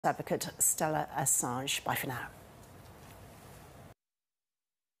advocate Stella Assange. Bye for now.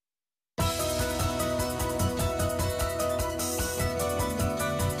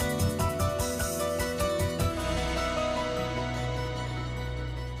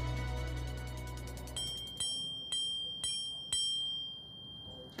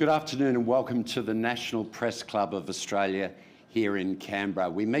 Good afternoon and welcome to the National Press Club of Australia here in Canberra.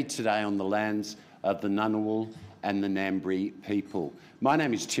 We meet today on the lands of the Ngunnawal and the Ngambri people. My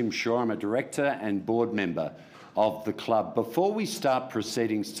name is Tim Shaw. I'm a director and board member of the club. Before we start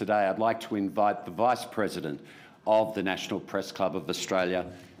proceedings today, I'd like to invite the Vice President of the National Press Club of Australia,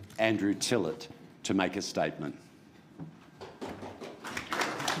 Andrew Tillett, to make a statement.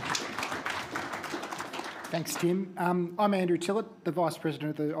 Thanks, Tim. I'm Andrew Tillett, the Vice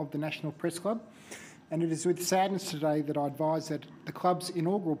President of the National Press Club, and it is with sadness today that I advise that the club's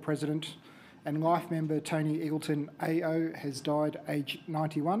inaugural president and life member, Tony Eggleton AO, has died aged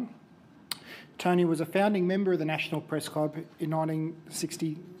 91. Tony was a founding member of the National Press Club in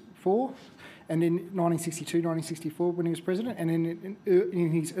 1964, and in 1962, 1964 when he was president, and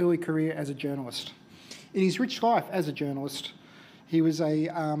in his early career as a journalist. In his rich life as a journalist, he was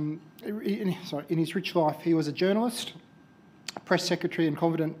in his rich life, he was a journalist, press secretary and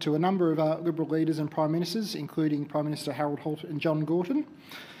confidant to a number of Liberal leaders and prime ministers, including Prime Minister Harold Holt and John Gorton.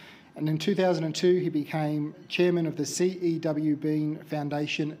 And in 2002, he became chairman of the C.E.W. Bean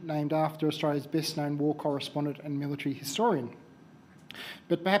Foundation, named after Australia's best-known war correspondent and military historian.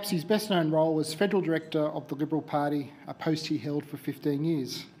 But perhaps his best-known role was federal director of the Liberal Party, a post he held for 15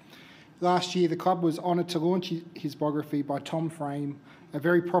 years. Last year, the club was honoured to launch his biography by Tom Frame, A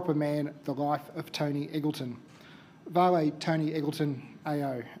Very Proper Man, The Life of Tony Eggleton. Vale Tony Eggleton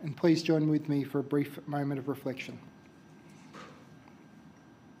AO, and please join with me for a brief moment of reflection.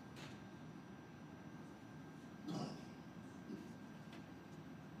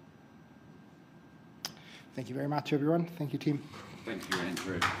 Thank you very much, everyone. Thank you, Tim. Thank you,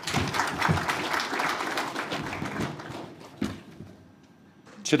 Andrew.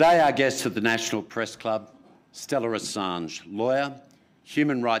 Today, our guests at the National Press Club, Stella Assange, lawyer,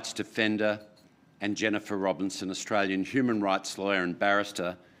 human rights defender, and Jennifer Robinson, Australian human rights lawyer and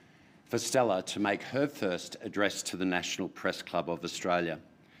barrister, for Stella to make her first address to the National Press Club of Australia.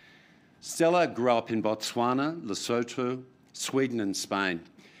 Stella grew up in Botswana, Lesotho, Sweden and Spain.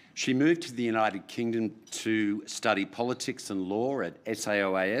 She moved to the United Kingdom to study politics and law at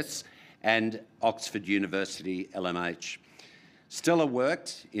SAOAS and Oxford University LMH. Stella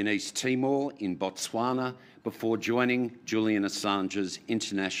worked in East Timor, in Botswana, before joining Julian Assange's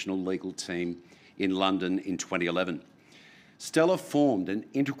international legal team in London in 2011. Stella formed an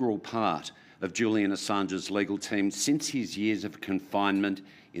integral part of Julian Assange's legal team since his years of confinement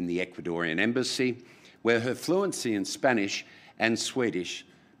in the Ecuadorian embassy, where her fluency in Spanish and Swedish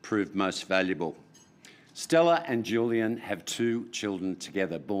proved most valuable. Stella and Julian have two children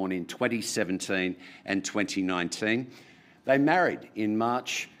together, born in 2017 and 2019. They married in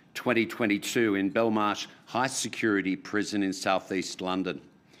March 2022 in Belmarsh High Security Prison in southeast London.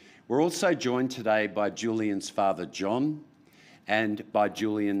 We're also joined today by Julian's father, John, and by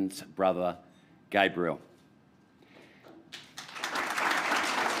Julian's brother, Gabriel.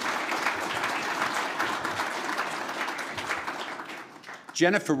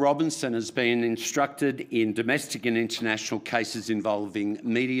 Jennifer Robinson has been instructed in domestic and international cases involving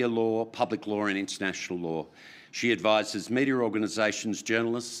media law, public law and international law. She advises media organisations,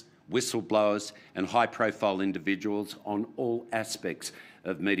 journalists, whistleblowers and high-profile individuals on all aspects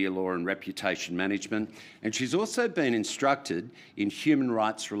of media law and reputation management. And she's also been instructed in human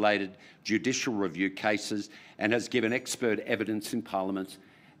rights-related judicial review cases and has given expert evidence in Parliament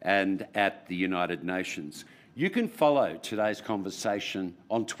and at the United Nations. You can follow today's conversation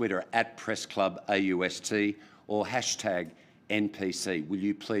on Twitter at PressClubAUST or hashtag NPC. Will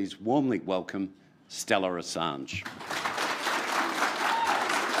you please warmly welcome Stella Assange.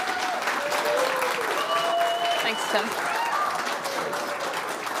 Thanks, Tim.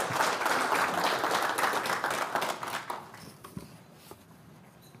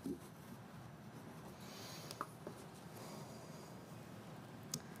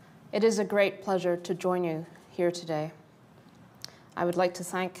 It is a great pleasure to join you here today. I would like to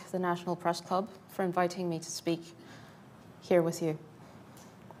thank the National Press Club for inviting me to speak here with you.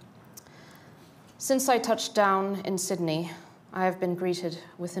 Since I touched down in Sydney, I have been greeted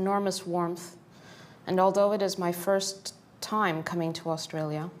with enormous warmth, and although it is my first time coming to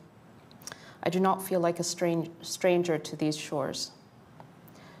Australia, I do not feel like a stranger to these shores.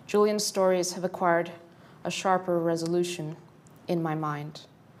 Julian's stories have acquired a sharper resolution in my mind,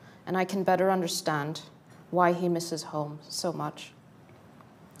 and I can better understand why he misses home so much.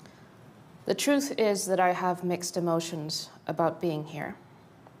 The truth is that I have mixed emotions about being here,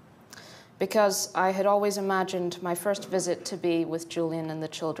 because I had always imagined my first visit to be with Julian and the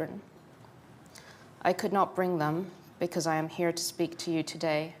children. I could not bring them because I am here to speak to you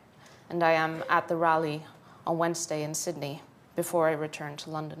today, and I am at the rally on Wednesday in Sydney before I return to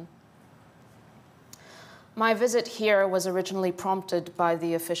London. My visit here was originally prompted by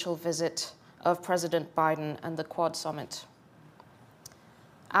the official visit of President Biden and the Quad Summit.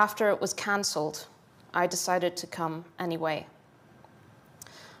 After it was cancelled, I decided to come anyway.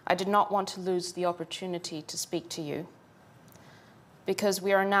 I did not want to lose the opportunity to speak to you, because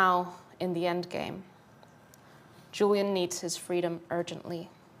we are now in the end game. Julian needs his freedom urgently,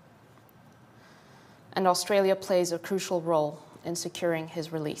 and Australia plays a crucial role in securing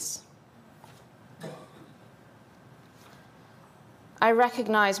his release. I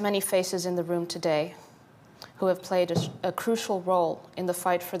recognize many faces in the room today who have played a crucial role in the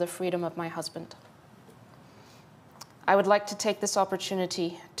fight for the freedom of my husband. I would like to take this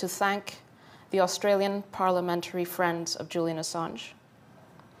opportunity to thank the Australian parliamentary friends of Julian Assange,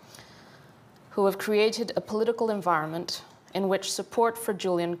 who have created a political environment in which support for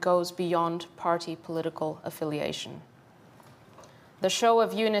Julian goes beyond party political affiliation. The show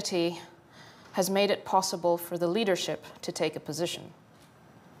of unity has made it possible for the leadership to take a position.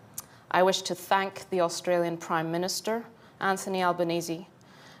 I wish to thank the Australian Prime Minister, Anthony Albanese,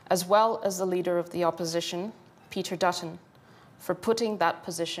 as well as the Leader of the Opposition, Peter Dutton, for putting that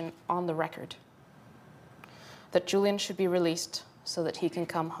position on the record, that Julian should be released so that he can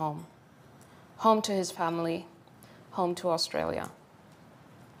come home, home to his family, home to Australia.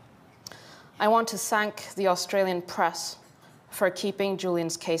 I want to thank the Australian press for keeping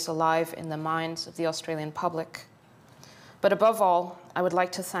Julian's case alive in the minds of the Australian public. But above all, I would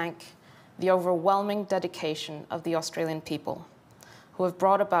like to thank the overwhelming dedication of the Australian people, who have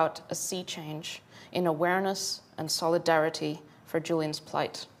brought about a sea change in awareness and solidarity for Julian's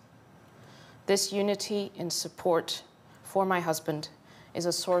plight. This unity in support for my husband is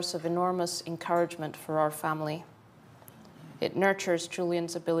a source of enormous encouragement for our family. It nurtures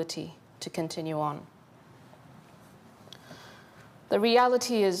Julian's ability to continue on. The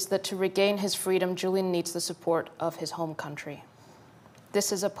reality is that to regain his freedom, Julian needs the support of his home country.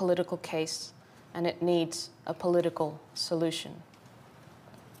 This is a political case, and it needs a political solution.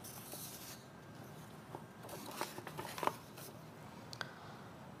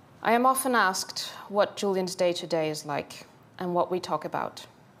 I am often asked what Julian's day-to-day is like and what we talk about.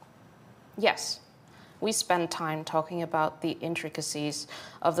 Yes, we spend time talking about the intricacies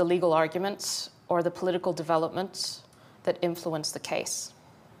of the legal arguments or the political developments that influence the case.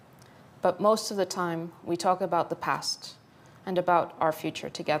 But most of the time, we talk about the past and about our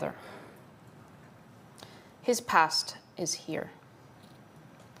future together. His past is here.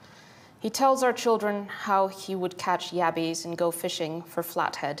 He tells our children how he would catch yabbies and go fishing for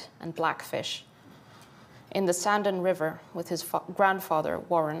flathead and blackfish in the Sandon River with his grandfather,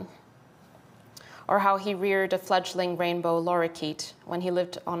 Warren, or how he reared a fledgling rainbow lorikeet when he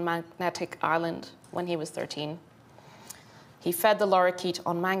lived on Magnetic Island when he was 13. He fed the lorikeet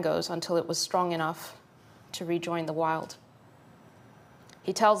on mangoes until it was strong enough to rejoin the wild.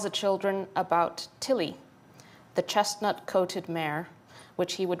 He tells the children about Tilly, the chestnut-coated mare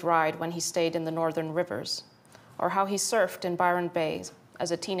which he would ride when he stayed in the northern rivers, or how he surfed in Byron Bay as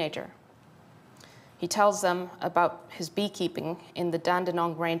a teenager. He tells them about his beekeeping in the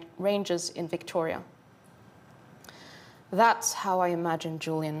Dandenong Ranges in Victoria. That's how I imagine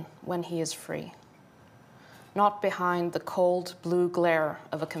Julian when he is free, not behind the cold blue glare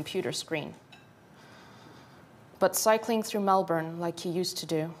of a computer screen, but cycling through Melbourne like he used to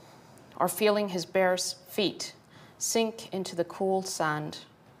do, or feeling his bare feet sink into the cool sand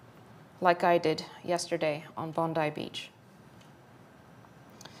like I did yesterday on Bondi Beach.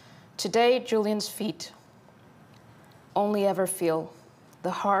 Today, Julian's feet only ever feel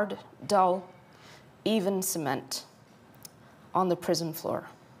the hard, dull, even cement on the prison floor.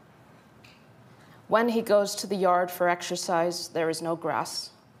 When he goes to the yard for exercise, there is no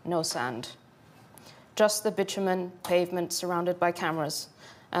grass, no sand, just the bitumen pavement surrounded by cameras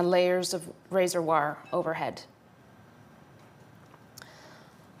and layers of razor wire overhead.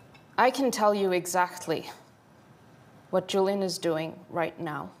 I can tell you exactly what Julian is doing right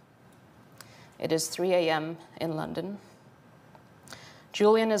now. It is 3 a.m. in London.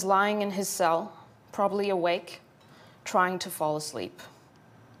 Julian is lying in his cell, probably awake, trying to fall asleep.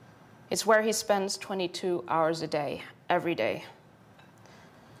 It's where he spends 22 hours a day, every day.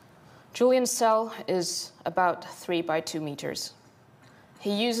 Julian's cell is about 3 by 2 meters.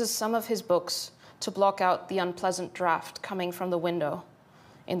 He uses some of his books to block out the unpleasant draft coming from the window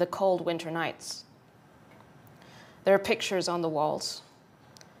in the cold winter nights. There are pictures on the walls,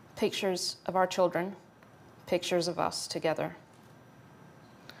 pictures of our children, pictures of us together.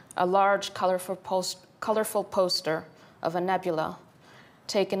 A large, colorful poster of a nebula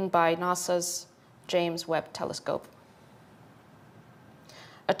taken by NASA's James Webb Telescope.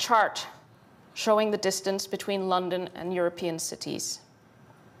 A chart showing the distance between London and European cities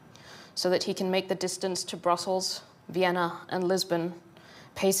so that he can make the distance to Brussels, Vienna, and Lisbon,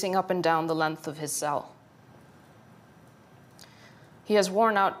 pacing up and down the length of his cell. He has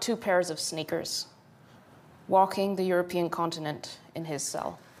worn out 2 pairs of sneakers, walking the European continent in his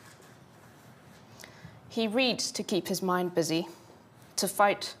cell. He reads to keep his mind busy, to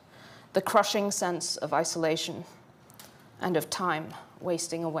fight the crushing sense of isolation and of time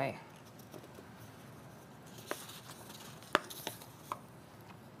wasting away.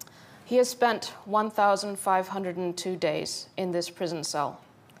 He has spent 1,502 days in this prison cell,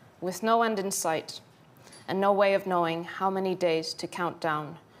 with no end in sight and no way of knowing how many days to count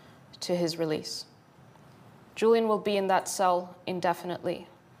down to his release. Julian will be in that cell indefinitely,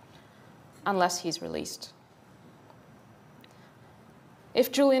 unless he's released.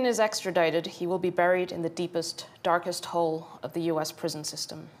 If Julian is extradited, he will be buried in the deepest, darkest hole of the US prison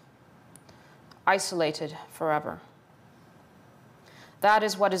system, isolated forever. That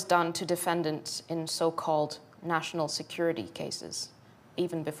is what is done to defendants in so-called national security cases,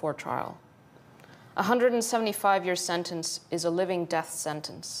 even before trial. A 175-year sentence is a living death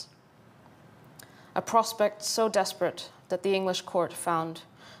sentence, a prospect so desperate that the English court found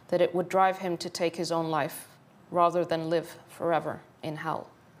that it would drive him to take his own life rather than live forever in hell.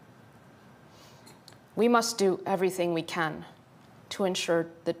 We must do everything we can to ensure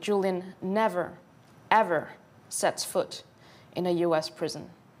that Julian never, ever sets foot in a US prison.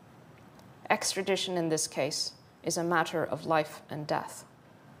 Extradition in this case is a matter of life and death.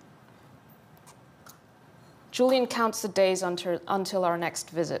 Julian counts the days until our next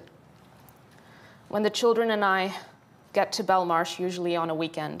visit. When the children and I get to Belmarsh, usually on a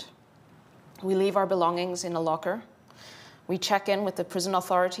weekend, we leave our belongings in a locker. We check in with the prison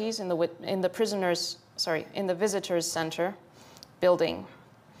authorities in the visitors center building.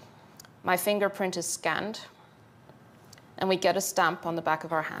 My fingerprint is scanned, and we get a stamp on the back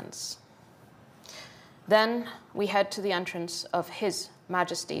of our hands. Then we head to the entrance of His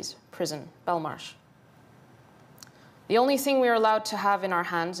Majesty's prison, Belmarsh. The only thing we are allowed to have in our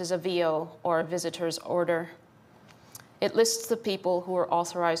hands is a VO, or a visitor's order. It lists the people who are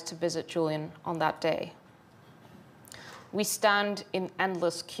authorized to visit Julian on that day. We stand in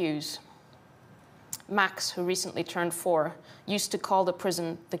endless queues. Max, who recently turned 4, used to call the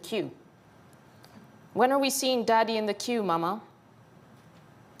prison the queue. When are we seeing Daddy in the queue, Mama?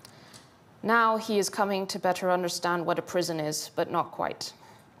 Now he is coming to better understand what a prison is, but not quite.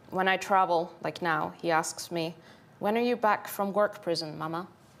 When I travel, like now, he asks me, "When are you back from work prison, Mama?"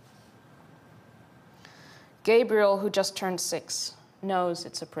 Gabriel, who just turned 6, knows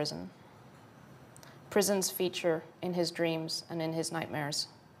it's a prison. Prisons feature in his dreams and in his nightmares.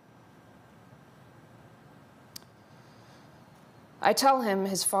 I tell him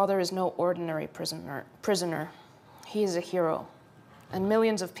his father is no ordinary prisoner. He is a hero, and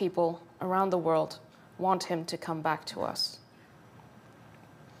millions of people around the world want him to come back to us.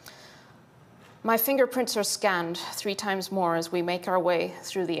 My fingerprints are scanned 3 times more as we make our way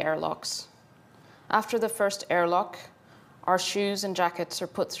through the airlocks. After the first airlock, our shoes and jackets are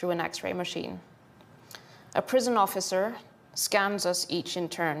put through an X-ray machine. A prison officer scans us each in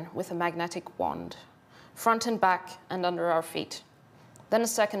turn with a magnetic wand, front and back and under our feet. Then a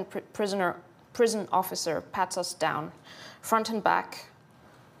second prison officer pats us down, front and back,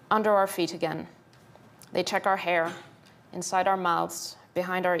 under our feet again. They check our hair, inside our mouths,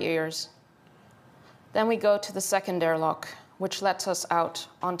 behind our ears. Then we go to the second airlock, which lets us out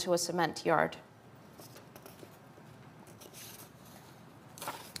onto a cement yard.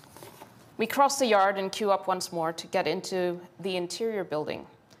 We cross the yard and queue up once more to get into the interior building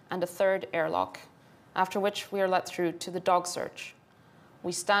and a third airlock, after which we are let through to the dog search.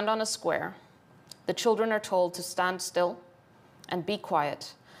 We stand on a square. The children are told to stand still and be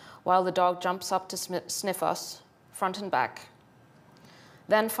quiet while the dog jumps up to sniff us, front and back.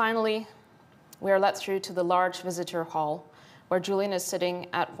 Then finally, we are let through to the large visitor hall where Julian is sitting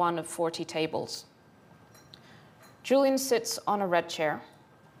at one of 40 tables. Julian sits on a red chair,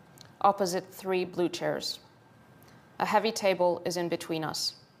 opposite 3 blue chairs. A heavy table is in between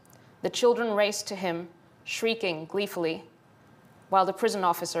us. The children race to him, shrieking gleefully, while the prison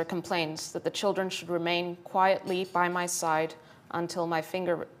officer complains that the children should remain quietly by my side until my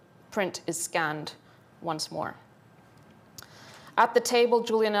fingerprint is scanned once more. At the table,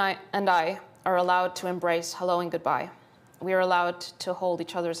 Julian and I are allowed to embrace hello and goodbye. We are allowed to hold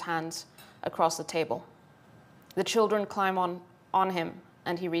each other's hands across the table. The children climb on him,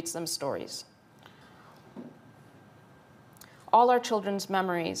 and he reads them stories. All our children's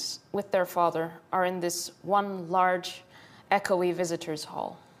memories with their father are in this one large, echoey visitors'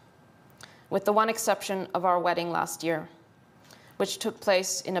 hall, with the one exception of our wedding last year, which took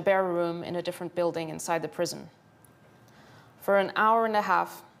place in a bare room in a different building inside the prison. For an hour and a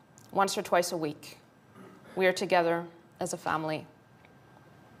half, once or twice a week, we are together as a family.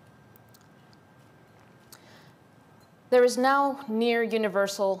 There is now near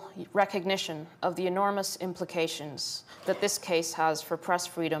universal recognition of the enormous implications that this case has for press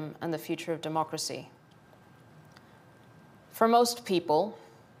freedom and the future of democracy. For most people,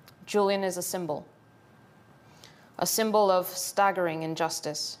 Julian is a symbol of staggering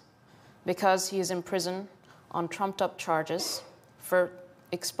injustice, because he is in prison on trumped-up charges for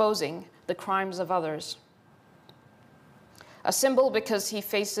exposing the crimes of others. A symbol because he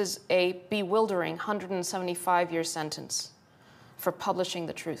faces a bewildering 175-year sentence for publishing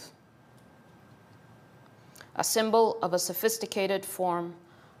the truth. A symbol of a sophisticated form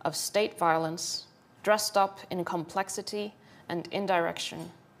of state violence dressed up in complexity and indirection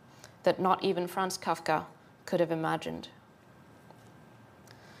that not even Franz Kafka could have imagined.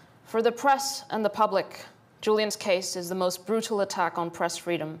 For the press and the public, Julian's case is the most brutal attack on press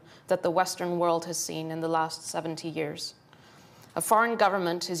freedom that the Western world has seen in the last 70 years. A foreign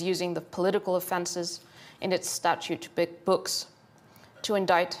government is using the political offenses in its statute books to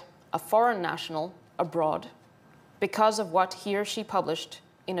indict a foreign national abroad because of what he or she published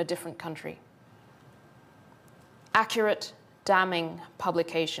in a different country. Accurate, damning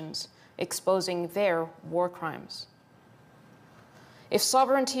publications exposing their war crimes. If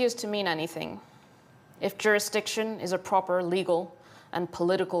sovereignty is to mean anything, if jurisdiction is a proper legal and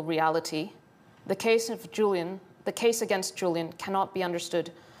political reality, the case against Julian cannot be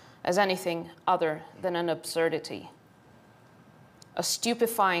understood as anything other than an absurdity, a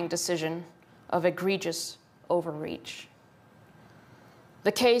stupefying decision of egregious overreach.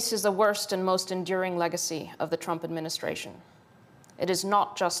 The case is the worst and most enduring legacy of the Trump administration. It is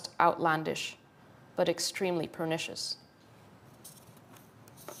not just outlandish, but extremely pernicious.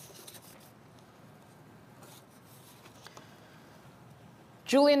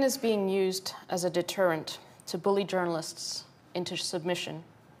 Julian is being used as a deterrent to bully journalists into submission.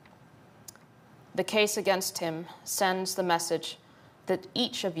 The case against him sends the message that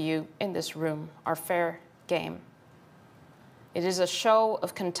each of you in this room are fair game. It is a show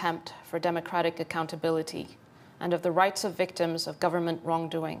of contempt for democratic accountability and of the rights of victims of government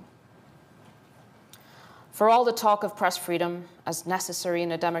wrongdoing. For all the talk of press freedom as necessary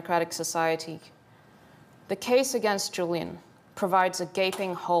in a democratic society, the case against Julian provides a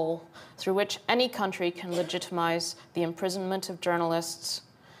gaping hole through which any country can legitimize the imprisonment of journalists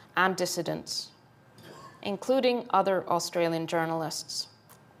and dissidents, including other Australian journalists.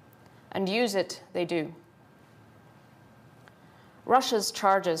 And use it, they do. Russia's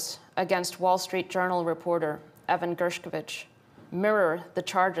charges against Wall Street Journal reporter Evan Gershkovich mirror the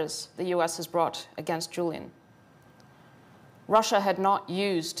charges the US has brought against Julian. Russia had not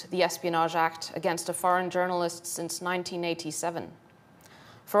used the Espionage Act against a foreign journalist since 1987.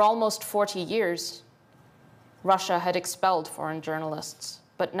 For almost 40 years, Russia had expelled foreign journalists,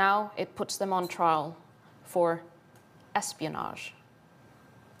 but now it puts them on trial for espionage.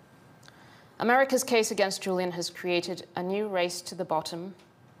 America's case against Julian has created a new race to the bottom,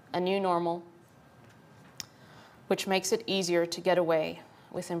 a new normal, which makes it easier to get away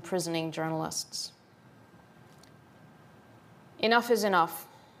with imprisoning journalists. Enough is enough.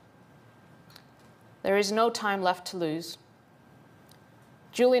 There is no time left to lose.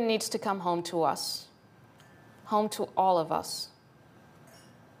 Julian needs to come home to us, home to all of us.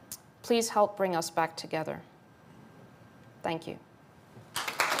 Please help bring us back together. Thank you.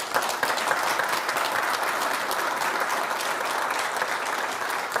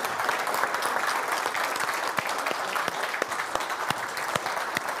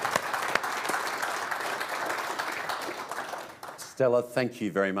 Stella, thank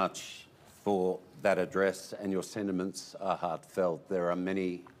you very much for that address, and your sentiments are heartfelt. There are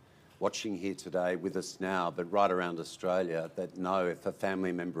many watching here today with us now, but right around Australia, that know if a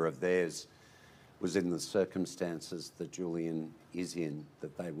family member of theirs was in the circumstances that Julian is in,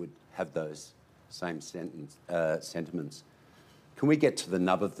 that they would have those same sentiments. Can we get to the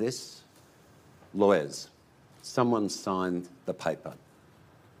nub of this? Lawyers, someone signed the paper.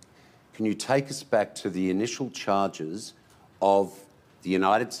 Can you take us back to the initial charges of the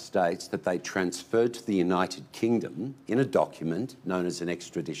United States that they transferred to the United Kingdom in a document known as an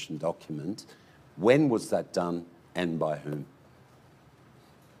extradition document. When was that done and by whom?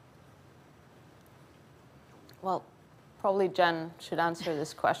 Well, probably Jen should answer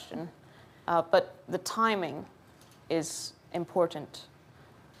this question, but the timing is important.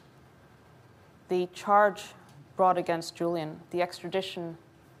 The charge brought against Julian, the extradition,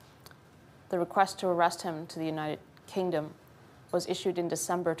 the request to arrest him to the United Kingdom was issued in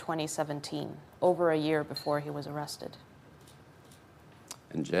December 2017, over a year before he was arrested.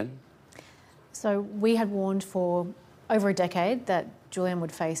 And Jen? So we had warned for over a decade that Julian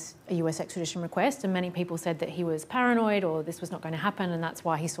would face a US extradition request, and many people said that he was paranoid or this was not going to happen, and that's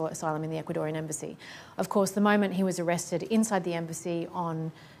why he sought asylum in the Ecuadorian embassy. Of course, the moment he was arrested inside the embassy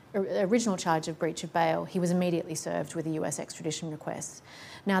on original charge of breach of bail, he was immediately served with a US extradition request.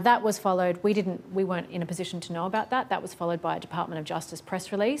 Now that was followed, we weren't in a position to know about that. That was followed by a Department of Justice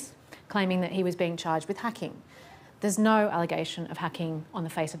press release claiming that he was being charged with hacking. There's no allegation of hacking on the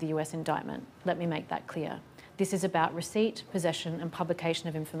face of the US indictment. Let me make that clear. This is about receipt, possession and publication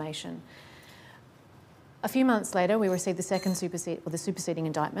of information. A few months later, we received the second superseding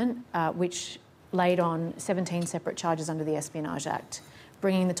indictment, which laid on 17 separate charges under the Espionage Act,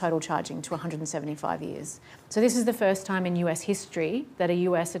 bringing the total charging to 175 years. So this is the first time in US history that a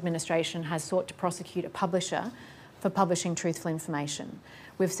US administration has sought to prosecute a publisher for publishing truthful information.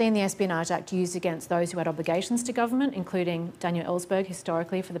 We've seen the Espionage Act used against those who had obligations to government, including Daniel Ellsberg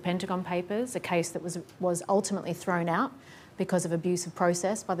historically for the Pentagon Papers, a case that was ultimately thrown out because of abuse of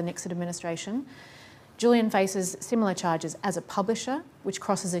process by the Nixon administration. Julian faces similar charges as a publisher, which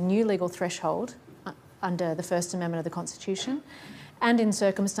crosses a new legal threshold under the First Amendment of the Constitution, and in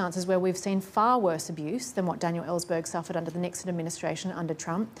circumstances where we've seen far worse abuse than what Daniel Ellsberg suffered under the Nixon administration under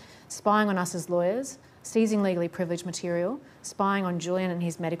Trump, spying on us as lawyers, seizing legally privileged material, spying on Julian and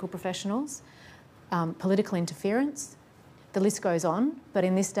his medical professionals, political interference. The list goes on, but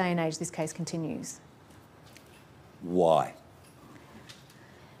in this day and age, this case continues. Why?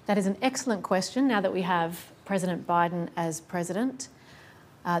 That is an excellent question now that we have President Biden as president.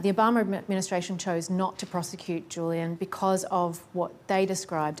 The Obama administration chose not to prosecute Julian because of what they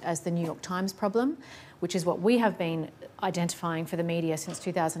described as the New York Times problem, which is what we have been identifying for the media since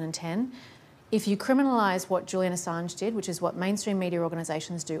 2010. If you criminalise what Julian Assange did, which is what mainstream media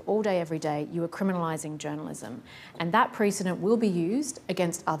organisations do all day, every day, you are criminalising journalism. And that precedent will be used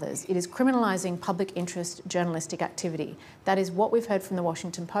against others. It is criminalising public interest journalistic activity. That is what we've heard from the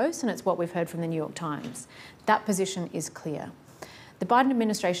Washington Post, and it's what we've heard from the New York Times. That position is clear. The Biden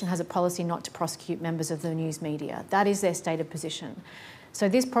administration has a policy not to prosecute members of the news media. That is their stated position. So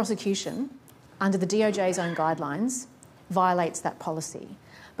this prosecution, under the DOJ's own guidelines, violates that policy.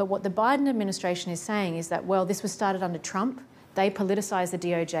 But what the Biden administration is saying is that, well, this was started under Trump. They politicised the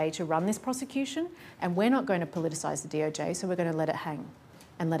DOJ to run this prosecution, and we're not going to politicise the DOJ, so we're going to let it hang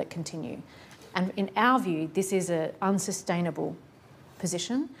and let it continue. And in our view, this is an unsustainable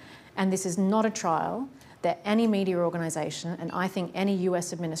position, and this is not a trial that any media organisation, and I think any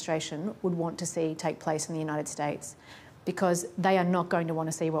US administration, would want to see take place in the United States, because they are not going to want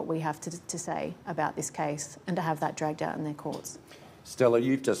to see what we have to say about this case and to have that dragged out in their courts. Stella,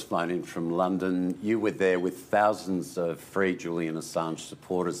 you've just flown in from London. You were there with thousands of Free Julian Assange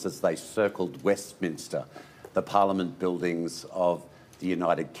supporters as they circled Westminster, the Parliament buildings of the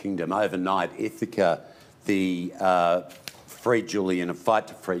United Kingdom. Overnight, Ithaca, the Fight to Free Julian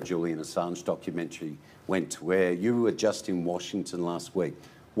Assange documentary went to air. You were just in Washington last week.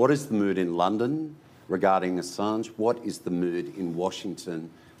 What is the mood in London regarding Assange? What is the mood in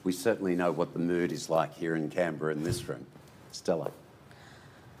Washington? We certainly know what the mood is like here in Canberra in this room. Stella.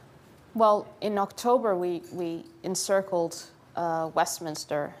 Well, in October, we encircled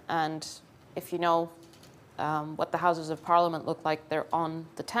Westminster, and if you know what the Houses of Parliament look like, they're on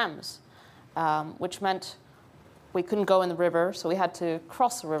the Thames, which meant we couldn't go in the river, so we had to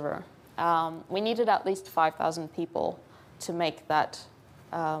cross the river. We needed at least 5,000 people to make that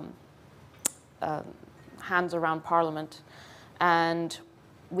hands around Parliament, and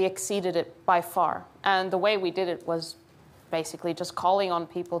we exceeded it by far. And the way we did it was basically just calling on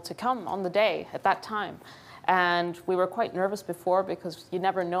people to come on the day at that time. And we were quite nervous before because you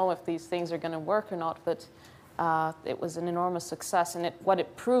never know if these things are going to work or not, but it was an enormous success. And what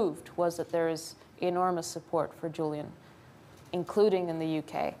it proved was that there is enormous support for Julian, including in the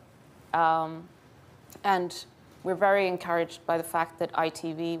UK. And we're very encouraged by the fact that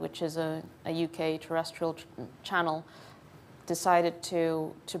ITV, which is a UK terrestrial channel, decided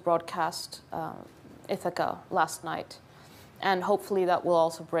to broadcast Ithaca last night. And hopefully that will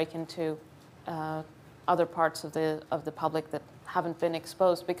also break into other parts of the public that haven't been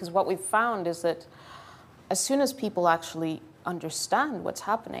exposed, because what we've found is that as soon as people actually understand what's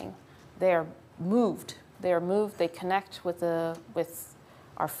happening, they're moved. They connect with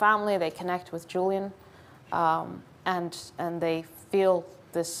our family, they connect with Julian, and they feel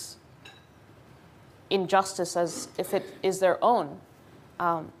this injustice as if it is their own,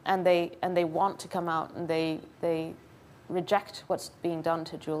 and they want to come out, and they reject what's being done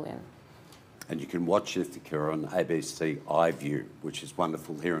to Julian. And you can watch Ithaca on ABC iView, which is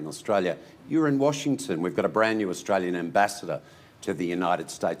wonderful here in Australia. You're in Washington. We've got a brand new Australian ambassador to the United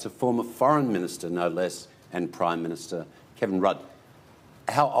States, a former foreign minister, no less, and Prime Minister, Kevin Rudd.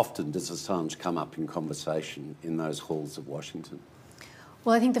 How often does Assange come up in conversation in those halls of Washington?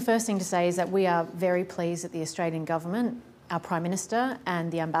 Well, I think the first thing to say is that we are very pleased that the Australian government, our Prime Minister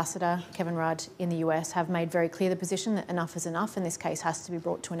and the Ambassador, Kevin Rudd, in the US have made very clear the position that enough is enough and this case has to be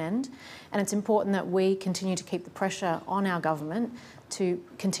brought to an end. And it's important that we continue to keep the pressure on our government to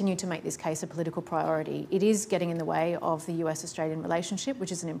continue to make this case a political priority. It is getting in the way of the US-Australian relationship,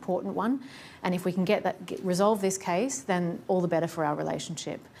 which is an important one. And if we can resolve this case, then all the better for our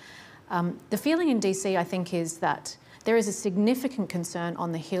relationship. The feeling in DC, I think, is that there is a significant concern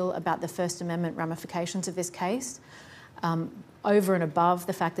on the Hill about the First Amendment ramifications of this case, over and above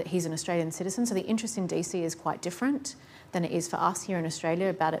the fact that he's an Australian citizen. So the interest in DC is quite different than it is for us here in Australia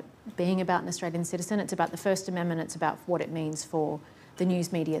about it being about an Australian citizen. It's about the First Amendment, it's about what it means for the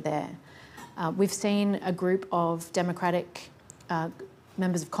news media there. We've seen a group of Democratic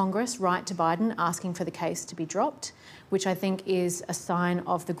members of Congress write to Biden asking for the case to be dropped, which I think is a sign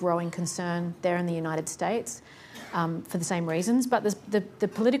of the growing concern there in the United States. For the same reasons, but the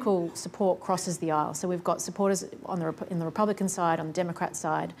political support crosses the aisle. So we've got supporters in the Republican side, on the Democrat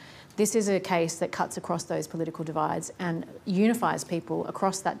side. This is a case that cuts across those political divides and unifies people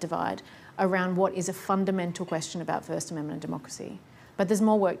across that divide around what is a fundamental question about First Amendment and democracy. But there's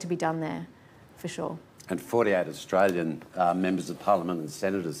more work to be done there, for sure. And 48 Australian members of Parliament and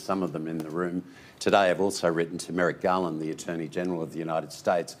senators, some of them in the room today, have also written to Merrick Garland, the Attorney General of the United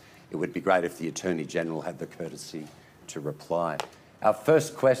States. It would be great if the Attorney General had the courtesy to reply. Our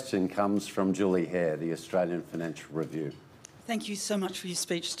first question comes from Julie Hare, the Australian Financial Review. Thank you so much for your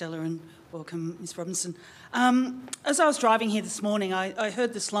speech, Stella, and welcome, Ms Robinson. As I was driving here this morning, I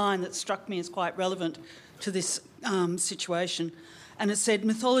heard this line that struck me as quite relevant to this situation, and it said,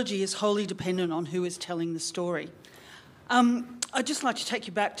 "Mythology is wholly dependent on who is telling the story." I'd just like to take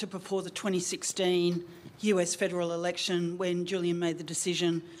you back to before the 2016 US federal election, when Julian made the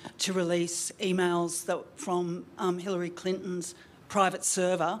decision to release emails from Hillary Clinton's private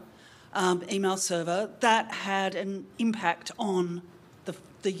server, email server, that had an impact on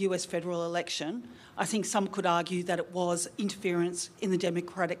the US federal election. I think some could argue that it was interference in the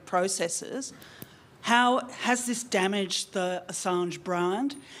democratic processes. How has this damaged the Assange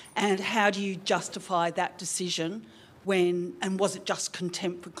brand, and how do you justify that decision and was it just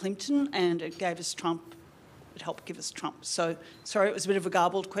contempt for Clinton and it gave us Trump? It helped give us Trump. So, sorry, it was a bit of a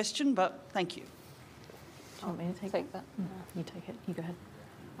garbled question, but thank you. Do you want me to take that? You take it. You go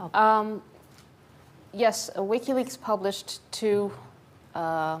ahead. Yes, WikiLeaks published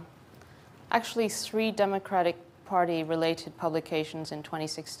actually three Democratic Party-related publications in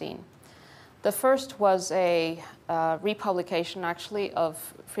 2016. The first was a republication, actually,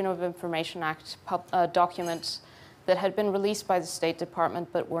 of Freedom of Information Act documents that had been released by the State Department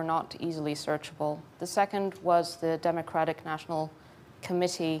but were not easily searchable. The second was the Democratic National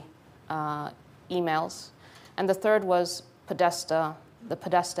Committee emails. And the third was the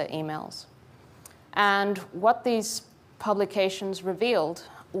Podesta emails. And what these publications revealed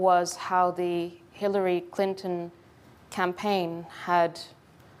was how the Hillary Clinton campaign had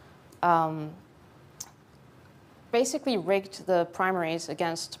basically rigged the primaries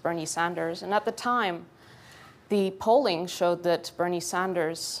against Bernie Sanders. And at the time, the polling showed that Bernie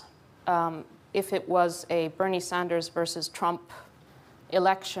Sanders, if it was a Bernie Sanders versus Trump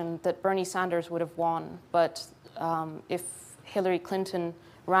election, that Bernie Sanders would have won. But if Hillary Clinton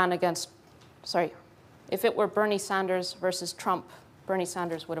ran against, if it were Bernie Sanders versus Trump, Bernie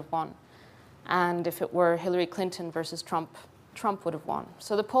Sanders would have won. And if it were Hillary Clinton versus Trump, Trump would have won.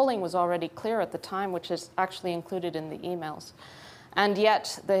 So the polling was already clear at the time, which is actually included in the emails. And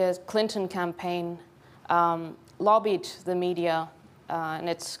yet the Clinton campaign lobbied the media, and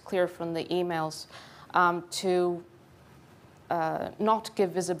it's clear from the emails, to not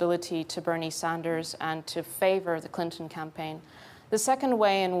give visibility to Bernie Sanders and to favor the Clinton campaign. The second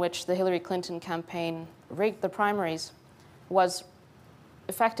way in which the Hillary Clinton campaign rigged the primaries was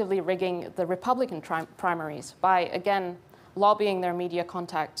effectively rigging the Republican primaries by, again, lobbying their media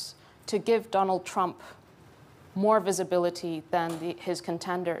contacts to give Donald Trump more visibility than his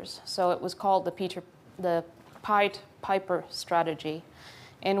contenders. So it was called the Pied Piper strategy,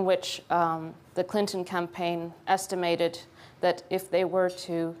 in which the Clinton campaign estimated that if they were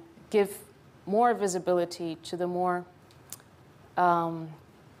to give more visibility to the more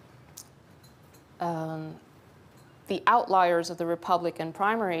the outliers of the Republican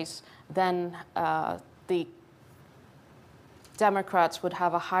primaries, then the Democrats would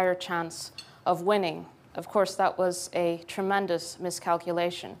have a higher chance of winning. Of course, that was a tremendous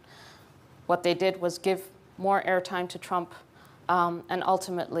miscalculation. What they did was give more airtime to Trump, and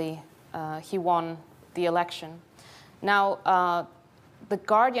ultimately he won the election. Now, the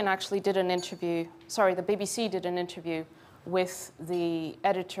Guardian actually did an interview, sorry, the BBC did an interview with the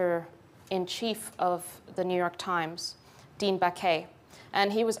editor-in-chief of the New York Times, Dean Baquet,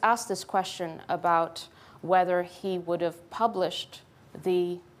 and he was asked this question about whether he would have published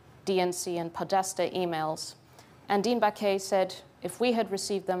the DNC and Podesta emails. And Dean Baquet said, if we had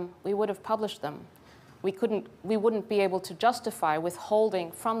received them, we would have published them. We wouldn't be able to justify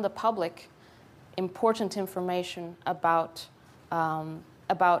withholding from the public important information about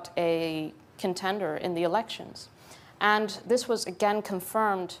a contender in the elections. And this was again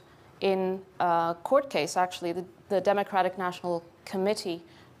confirmed in a court case, actually. The Democratic National Committee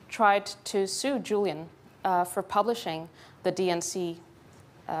tried to sue Julian for publishing the DNC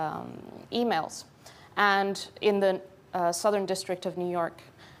emails, and in the Southern District of New York.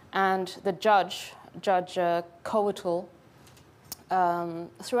 And the Judge Coatul,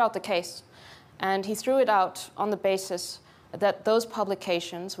 threw out the case, and he threw it out on the basis that those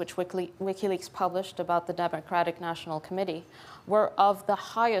publications, which WikiLeaks published about the Democratic National Committee, were of the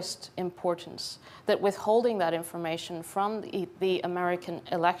highest importance, that withholding that information from the American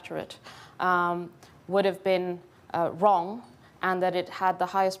electorate would have been wrong, and that it had the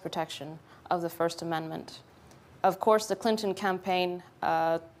highest protection of the First Amendment. Of course, the Clinton campaign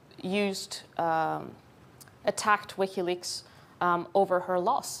attacked WikiLeaks over her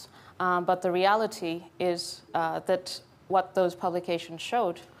loss. But the reality is that what those publications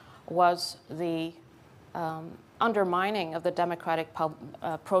showed was the undermining of the democratic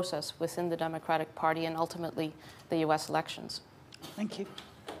process within the Democratic Party and ultimately the US elections. Thank you.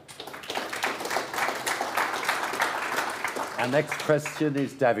 Our next question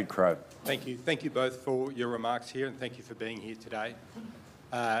is David Crowe. Thank you. Thank you both for your remarks here, and thank you for being here today.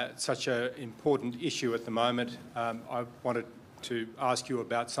 Such an important issue at the moment. I wanted to ask you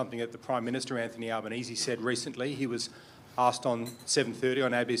about something that the Prime Minister, Anthony Albanese, said recently. He was asked on 7:30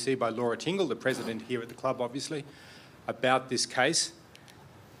 on ABC by Laura Tingle, the President here at the club, obviously, about this case.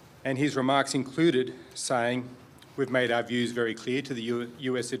 And his remarks included saying, "We've made our views very clear to the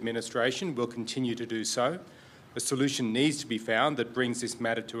US administration. We'll continue to do so. A solution needs to be found that brings this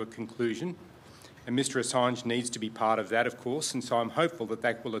matter to a conclusion. And Mr Assange needs to be part of that, of course, and so I'm hopeful that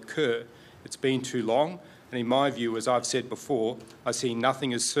that will occur. It's been too long, and in my view, as I've said before, I see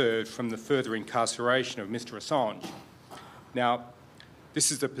nothing as served from the further incarceration of Mr Assange." Now,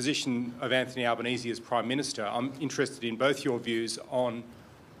 this is the position of Anthony Albanese as Prime Minister. I'm interested in both your views on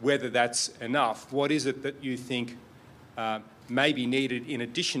whether that's enough. What is it that you think may be needed in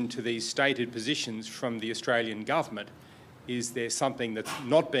addition to these stated positions from the Australian government? Is there something that's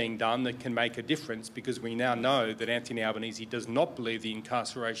not being done that can make a difference? Because we now know that Anthony Albanese does not believe the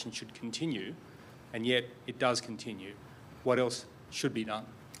incarceration should continue, and yet it does continue. What else should be done?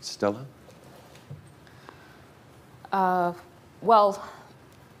 Stella? Well,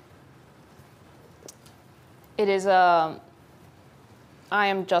 it is I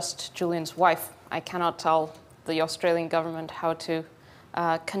am just Julian's wife. I cannot tell the Australian government how to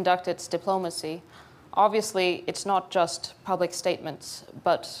conduct its diplomacy. Obviously, it's not just public statements,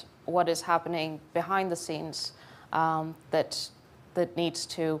 but what is happening behind the scenes that needs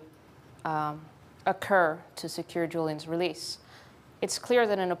to occur to secure Julian's release. It's clear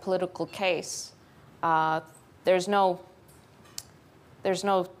that in a political case, in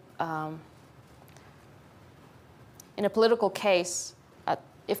a political case,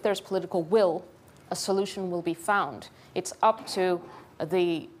 if there's political will, a solution will be found. It's up to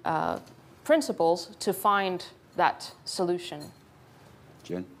the principals to find that solution.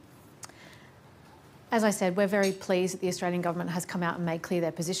 Jen? As I said, we're very pleased that the Australian government has come out and made clear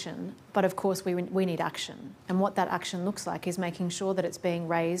their position, but of course we need action. And what that action looks like is making sure that it's being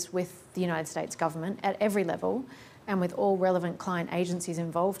raised with the United States government at every level and with all relevant client agencies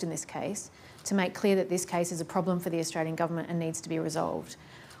involved in this case to make clear that this case is a problem for the Australian government and needs to be resolved.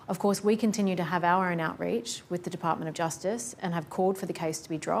 Of course, we continue to have our own outreach with the Department of Justice and have called for the case to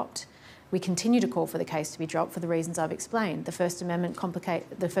be dropped. We continue to call for the case to be dropped for the reasons I've explained. The First Amendment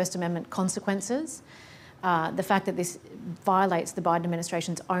consequences, the fact that this violates the Biden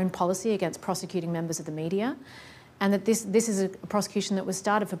administration's own policy against prosecuting members of the media, and that this is a prosecution that was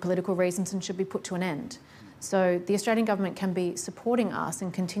started for political reasons and should be put to an end. So the Australian government can be supporting us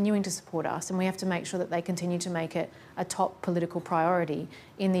and continuing to support us, and we have to make sure that they continue to make it a top political priority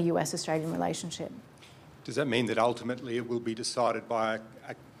in the US-Australian relationship. Does that mean that ultimately it will be decided by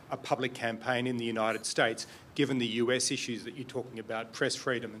a public campaign in the United States, given the US issues that you're talking about, press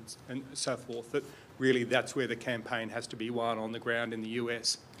freedom and so forth, that really that's where the campaign has to be won on the ground in the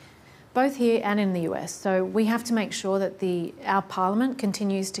US? Both here and in the US. So we have to make sure that our parliament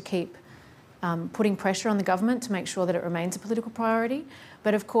continues to keep putting pressure on the government to make sure that it remains a political priority.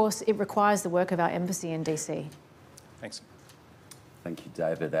 But of course, it requires the work of our embassy in DC. Thanks. Thank you,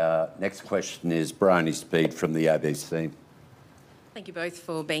 David. Our next question is Bryony Speed from the ABC. Thank you both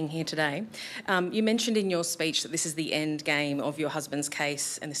for being here today. You mentioned in your speech that this is the end game of your husband's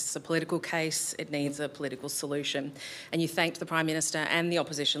case, and this is a political case. It needs a political solution. And you thanked the Prime Minister and the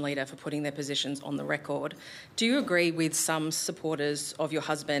opposition leader for putting their positions on the record. Do you agree with some supporters of your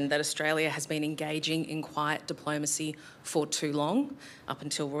husband that Australia has been engaging in quiet diplomacy for too long, up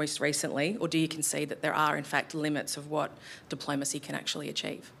until recently, or do you concede that there are, in fact, limits of what diplomacy can actually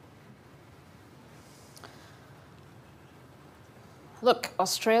achieve? Look,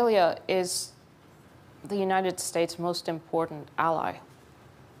 Australia is the United States' most important ally.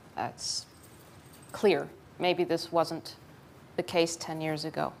 That's clear. Maybe this wasn't the case 10 years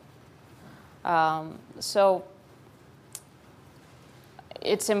ago. So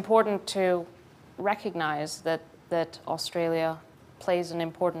it's important to recognize that Australia plays an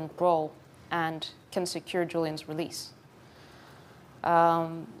important role and can secure Julian's release.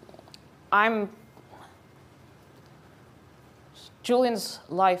 Julian's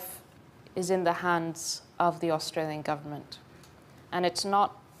life is in the hands of the Australian government, and it's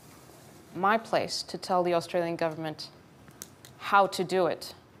not my place to tell the Australian government how to do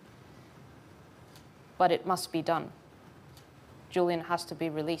it, but it must be done. Julian has to be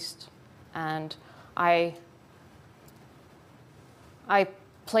released, and I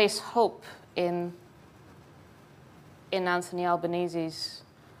place hope in Anthony Albanese's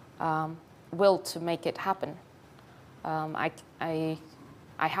will to make it happen. I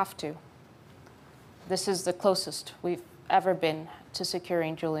have to. This is the closest we've ever been to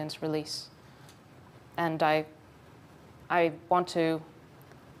securing Julian's release. And I want to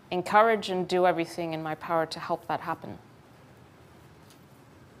encourage and do everything in my power to help that happen.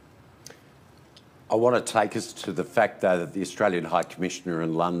 I want to take us to the fact, though, that the Australian High Commissioner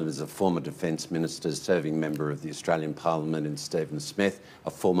in London is a former Defence Minister, serving member of the Australian Parliament in Stephen Smith, a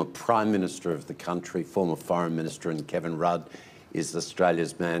former Prime Minister of the country, former Foreign Minister, and Kevin Rudd is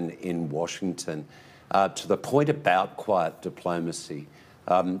Australia's man in Washington. To the point about quiet diplomacy,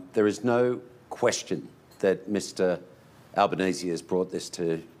 there is no question that Mr Albanese has brought this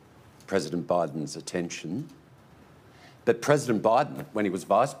to President Biden's attention. But President Biden, when he was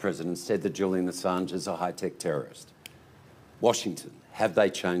Vice President, said that Julian Assange is a high-tech terrorist. Washington, have they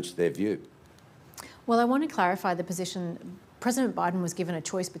changed their view? Well, I want to clarify the position. President Biden was given a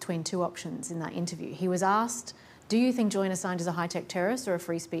choice between two options in that interview. He was asked, do you think Julian Assange is a high-tech terrorist or a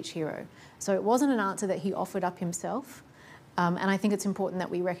free speech hero? So it wasn't an answer that he offered up himself. And I think it's important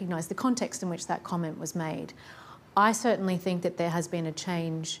that we recognise the context in which that comment was made. I certainly think that there has been a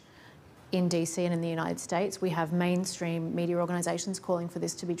change in DC and in the United States. We have mainstream media organisations calling for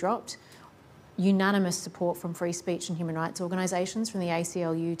this to be dropped. Unanimous support from free speech and human rights organisations, from the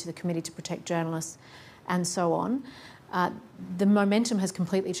ACLU to the Committee to Protect Journalists and so on. The momentum has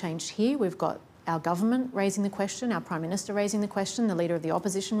completely changed here. We've got our government raising the question, our Prime Minister raising the question, the Leader of the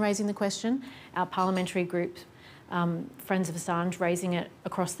Opposition raising the question, our parliamentary group, Friends of Assange, raising it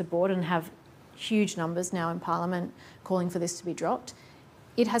across the board, and have huge numbers now in Parliament calling for this to be dropped.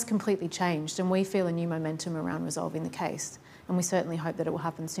 It has completely changed, and we feel a new momentum around resolving the case. And we certainly hope that it will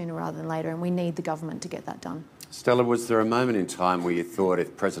happen sooner rather than later, and we need the government to get that done. Stella, was there a moment in time where you thought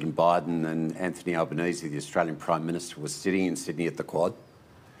if President Biden and Anthony Albanese, the Australian Prime Minister, was sitting in Sydney at the Quad,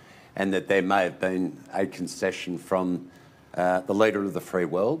 and that there may have been a concession from the leader of the free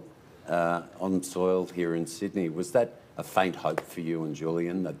world on soil here in Sydney? Was that a faint hope for you and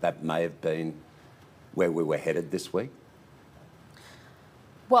Julian, that that may have been where we were headed this week?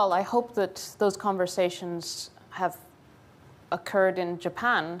 Well, I hope that those conversations have occurred in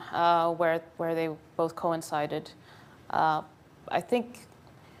Japan, where they both coincided. I think,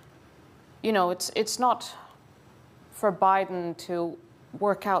 you know, it's not for Biden to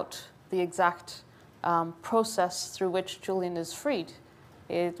work out the exact process through which Julian is freed.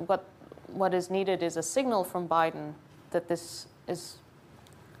 What is needed is a signal from Biden that this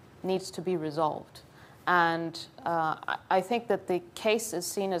needs to be resolved. And I think that the case is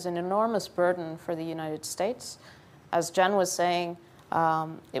seen as an enormous burden for the United States. As Jen was saying,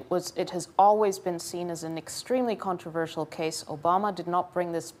 it has always been seen as an extremely controversial case. Obama did not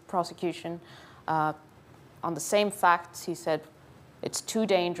bring this prosecution on the same facts. He said it's too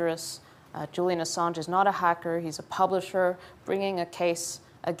dangerous. Julian Assange is not a hacker. He's a publisher. Bringing a case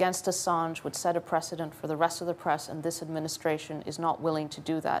against Assange would set a precedent for the rest of the press, and this administration is not willing to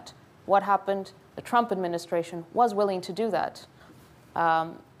do that. What happened? The Trump administration was willing to do that.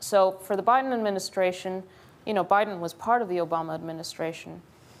 So for the Biden administration, you know, Biden was part of the Obama administration,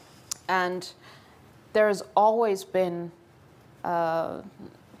 and there has always been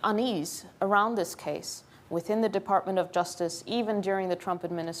unease around this case within the Department of Justice. Even during the Trump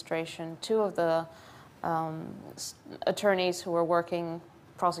administration, two of the attorneys who were working,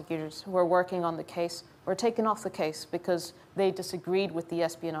 prosecutors who were working on the case, were taken off the case because they disagreed with the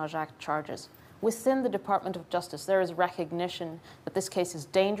Espionage Act charges. Within the Department of Justice, there is recognition that this case is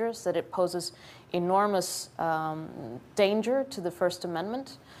dangerous, that it poses enormous danger to the First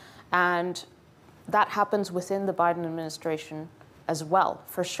Amendment, and that happens within the Biden administration as well,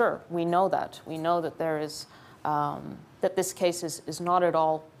 for sure. We know that. We know that there is that this case is not at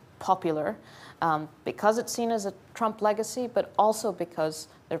all popular because it's seen as a Trump legacy, but also because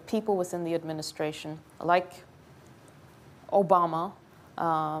there are people within the administration, like Obama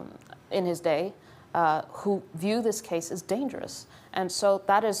in his day, who view this case as dangerous. And so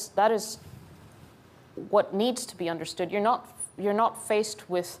that is what needs to be understood. You're not faced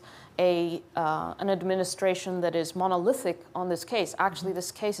with an administration that is monolithic on this case. Actually,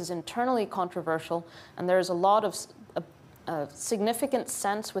 this case is internally controversial, and there's a lot of significant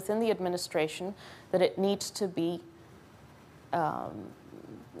sense within the administration that it needs to be,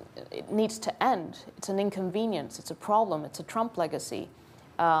 it needs to end. It's an inconvenience, it's a problem, it's a Trump legacy.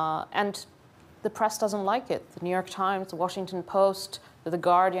 And the press doesn't like it. The New York Times, the Washington Post, the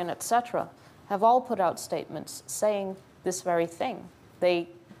Guardian, etc., have all put out statements saying this very thing.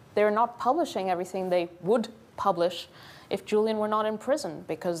 They're not publishing everything they would publish if Julian were not in prison,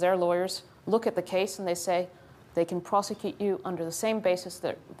 because their lawyers look at the case and they say they can prosecute you under the same basis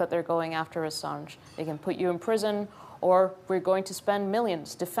that they're going after Assange. They can put you in prison, or we're going to spend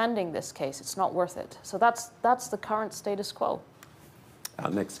millions defending this case. It's not worth it. So that's the current status quo. Our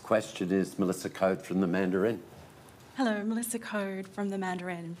next question is Melissa Code from the Mandarin. Hello, Melissa Code from the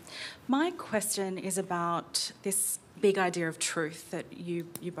Mandarin. My question is about this big idea of truth that you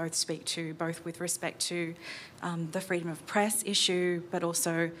both speak to, both with respect to the freedom of press issue, but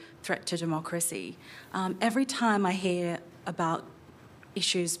also threat to democracy. Every time I hear about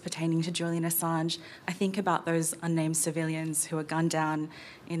issues pertaining to Julian Assange, I think about those unnamed civilians who were gunned down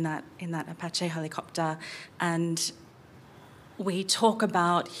in that Apache helicopter, and we talk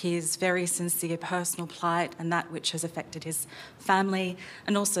about his very sincere personal plight and that which has affected his family,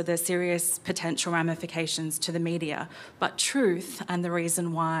 and also the serious potential ramifications to the media. But truth, and the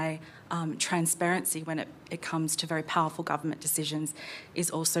reason why transparency when it comes to very powerful government decisions,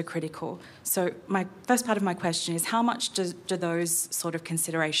 is also critical. So my first part of my question is, how much do those sort of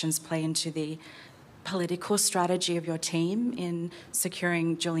considerations play into the political strategy of your team in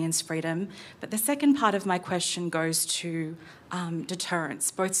securing Julian's freedom? But the second part of my question goes to deterrence,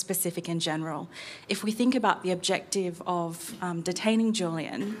 both specific and general. If we think about the objective of detaining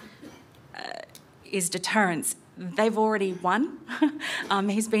Julian is deterrence, they've already won.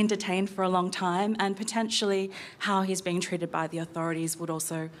 He's been detained for a long time, and potentially how he's being treated by the authorities would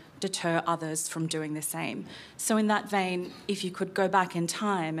also deter others from doing the same. So in that vein, if you could go back in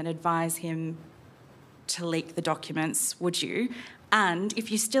time and advise him to leak the documents, would you? And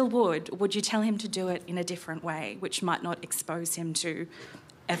if you still would you tell him to do it in a different way, which might not expose him to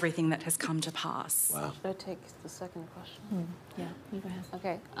everything that has come to pass? Wow. Should I take the second question? Yeah, you go ahead.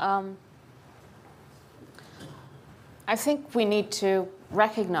 Okay. I think we need to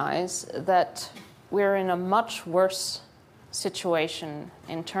recognize that we're in a much worse situation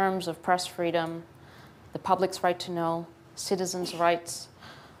in terms of press freedom, the public's right to know, citizens' rights,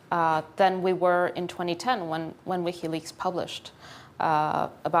 than we were in 2010 when WikiLeaks published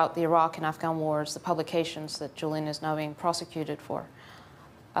about the Iraq and Afghan wars, the publications that Julian is now being prosecuted for.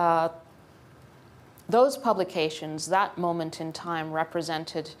 Those publications, that moment in time,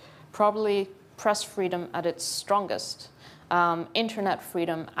 represented probably press freedom at its strongest, internet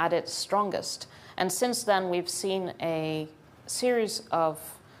freedom at its strongest. And since then, we've seen a series of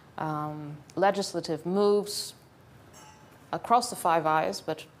legislative moves across the Five Eyes,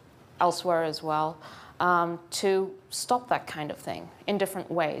 but elsewhere as well, to stop that kind of thing in different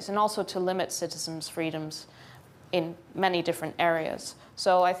ways, and also to limit citizens' freedoms in many different areas.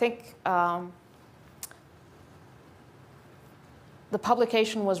 So I think the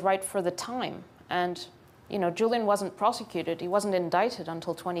publication was right for the time. And, you know, Julian wasn't prosecuted. He wasn't indicted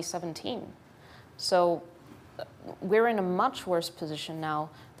until 2017. So we're in a much worse position now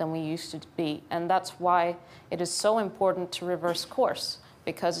than we used to be. And that's why it is so important to reverse course,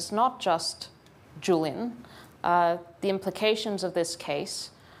 because it's not just Julian. The implications of this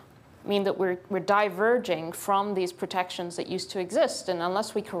case mean that we're diverging from these protections that used to exist. And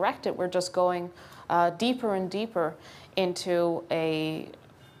unless we correct it, we're just going deeper and deeper into a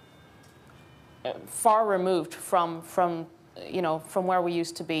far removed from where we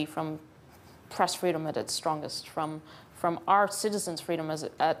used to be, from press freedom at its strongest, from our citizens' freedom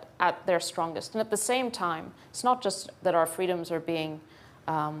at their strongest. And at the same time, it's not just that our freedoms are being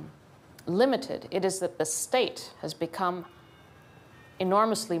limited, it is that the state has become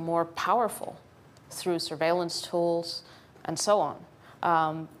enormously more powerful through surveillance tools and so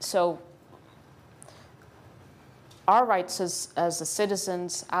on. So our rights as the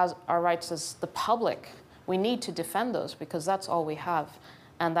citizens, as our rights as the public, we need to defend those, because that's all we have.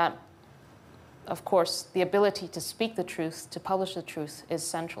 And that, of course, the ability to speak the truth, to publish the truth, is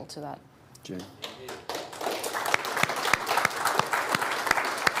central to that. Jane.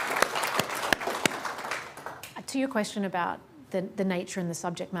 To your question about the nature and the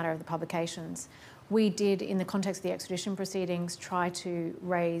subject matter of the publications, we did, in the context of the extradition proceedings, try to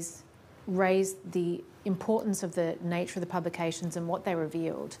raise the importance of the nature of the publications and what they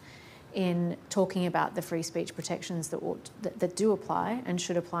revealed in talking about the free speech protections that do apply and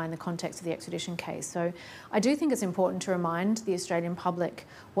should apply in the context of the extradition case. So I do think it's important to remind the Australian public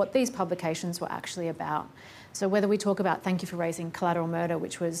what these publications were actually about. So whether we talk about Thank You for Raising Collateral Murder,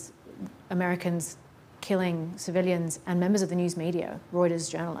 which was Americans killing civilians and members of the news media, Reuters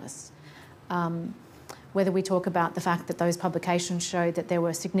journalists, whether we talk about the fact that those publications showed that there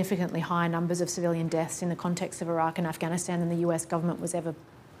were significantly higher numbers of civilian deaths in the context of Iraq and Afghanistan than the US government was ever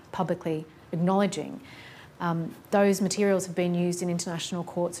publicly acknowledging. Those materials have been used in international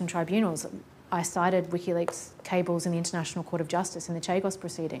courts and tribunals. I cited WikiLeaks cables in the International Court of Justice in the Chagos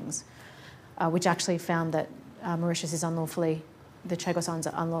proceedings, which actually found that Mauritius is the Chagos Islands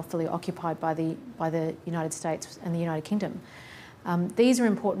are unlawfully occupied by the United States and the United Kingdom. These are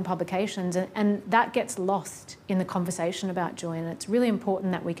important publications, and that gets lost in the conversation about Julian. It's really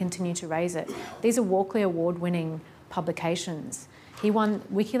important that we continue to raise it. These are Walkley Award-winning publications.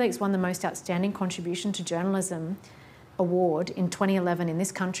 WikiLeaks won the Most Outstanding Contribution to Journalism award in 2011 in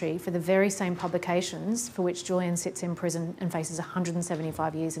this country for the very same publications for which Julian sits in prison and faces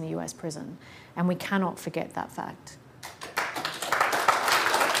 175 years in a US prison. And we cannot forget that fact.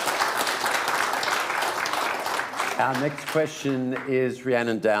 Our next question is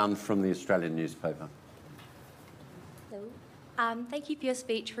Rhiannon Down from the Australian newspaper. Hello. Thank you for your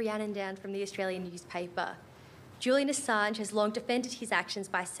speech, Rhiannon Down from the Australian newspaper. Julian Assange has long defended his actions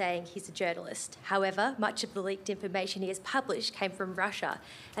by saying he's a journalist. However, much of the leaked information he has published came from Russia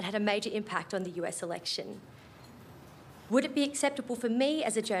and had a major impact on the US election. Would it be acceptable for me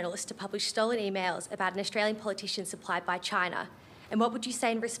as a journalist to publish stolen emails about an Australian politician supplied by China? And what would you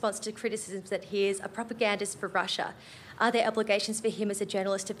say in response to criticisms that he is a propagandist for Russia? Are there obligations for him as a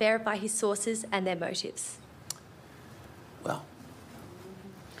journalist to verify his sources and their motives? Well.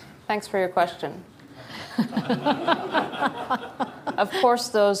 Thanks for your question. Of course,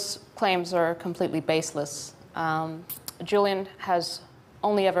 those claims are completely baseless. Julian has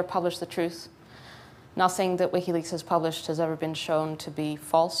only ever published the truth. Nothing that WikiLeaks has published has ever been shown to be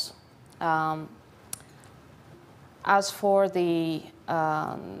false. As for the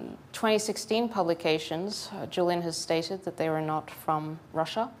 2016 publications, Julian has stated that they were not from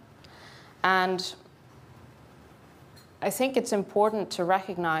Russia. And I think it's important to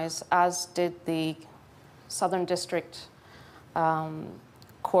recognize, as did the Southern District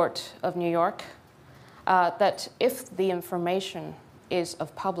Court of New York, that if the information is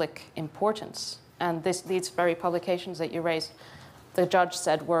of public importance, and these very publications that you raised, the judge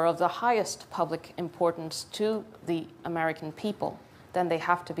said were of the highest public importance to the American people, then they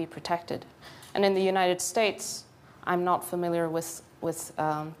have to be protected. And in the United States, I'm not familiar with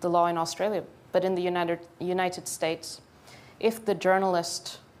the law in Australia, but in the United States, if the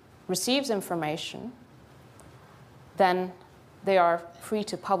journalist receives information, then they are free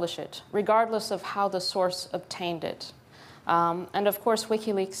to publish it, regardless of how the source obtained it. And of course,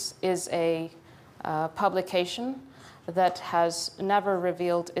 WikiLeaks is a publication that has never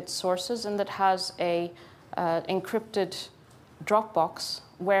revealed its sources and that has a encrypted Dropbox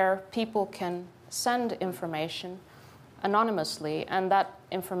where people can send information anonymously, and that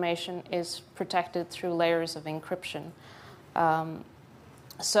information is protected through layers of encryption.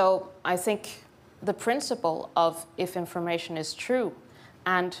 So I think the principle of if information is true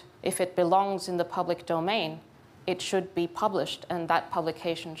and if it belongs in the public domain, it should be published and that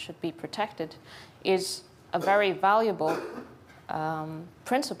publication should be protected, is a very valuable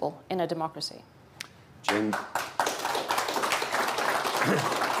principle in a democracy. Jen,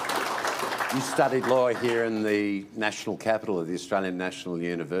 you studied law here in the national capital of the Australian National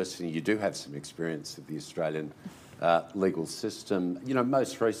University. You do have some experience of the Australian legal system. You know,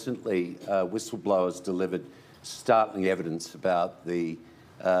 most recently, whistleblowers delivered startling evidence about the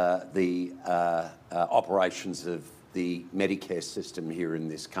operations of the Medicare system here in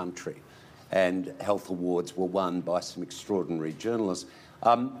this country, and health awards were won by some extraordinary journalists.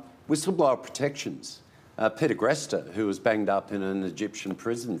 Whistleblower protections. Peter Grester, who was banged up in an Egyptian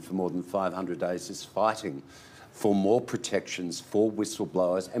prison for more than 500 days, is fighting for more protections for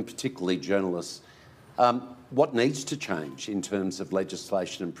whistleblowers and particularly journalists. What needs to change in terms of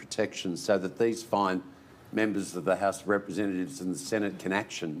legislation and protection so that these fine members of the House of Representatives and the Senate can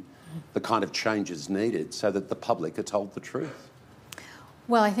action the kind of changes needed so that the public are told the truth?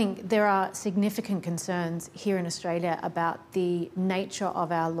 Well, I think there are significant concerns here in Australia about the nature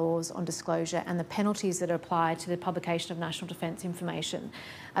of our laws on disclosure and the penalties that apply to the publication of national defence information.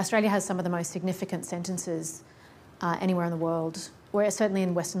 Australia has some of the most significant sentences anywhere in the world, or certainly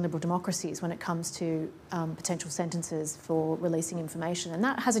in Western liberal democracies, when it comes to potential sentences for releasing information. And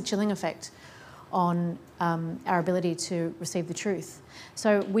that has a chilling effect on our ability to receive the truth.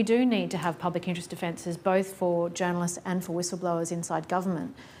 So we do need to have public interest defences both for journalists and for whistleblowers inside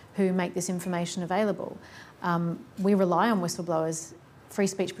government who make this information available. We rely on whistleblowers. Free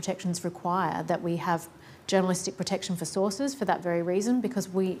speech protections require that we have journalistic protection for sources for that very reason, because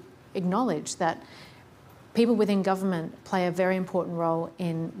we acknowledge that people within government play a very important role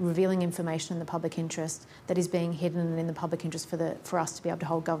in revealing information in the public interest that is being hidden and in the public interest for us to be able to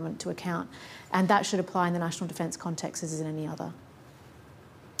hold government to account. And that should apply in the national defence context as in any other.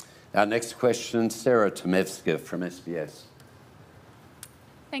 Our next question, Sarah Tomevska from SBS.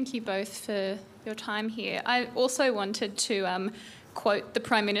 Thank you both for your time here. I also wanted to quote the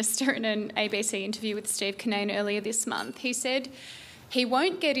Prime Minister in an ABC interview with Steve Kinane earlier this month. He said, "He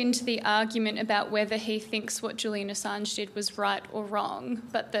won't get into the argument about whether he thinks what Julian Assange did was right or wrong,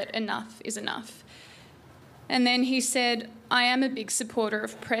 but that enough is enough." And then he said, "I am a big supporter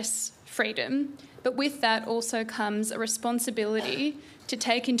of press freedom, but with that also comes a responsibility to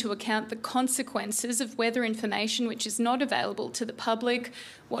take into account the consequences of whether information which is not available to the public,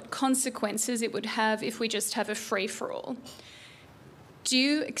 what consequences it would have if we just have a free-for-all." Do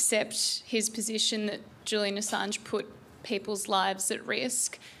you accept his position that Julian Assange put people's lives at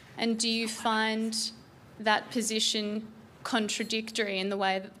risk? And do you find that position contradictory in the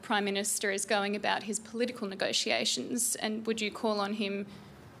way that the Prime Minister is going about his political negotiations? And would you call on him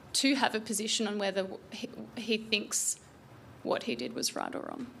to have a position on whether he thinks what he did was right or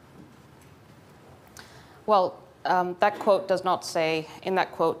wrong? Well, that quote does not say, in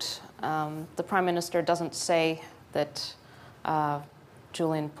that quote, the Prime Minister doesn't say that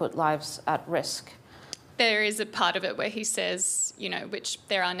Julian put lives at risk. There is a part of it where he says, you know, which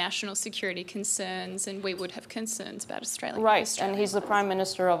there are national security concerns and we would have concerns about Australia. Right, and he's the Prime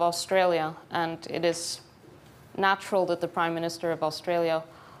Minister of Australia, and it is natural that the Prime Minister of Australia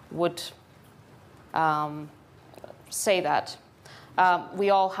would say that. We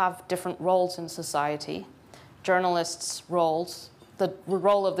all have different roles in society. Journalists' roles, the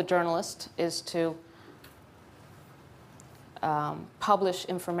role of the journalist is to publish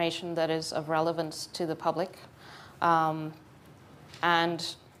information that is of relevance to the public.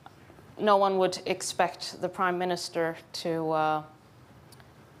 And no one would expect the Prime Minister to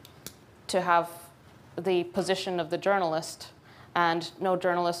have the position of the journalist, and no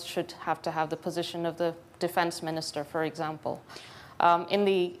journalist should have to have the position of the Defence Minister, for example. In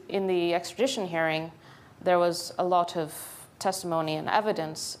the extradition hearing, there was a lot of testimony and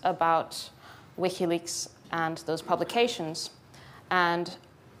evidence about WikiLeaks and those publications, and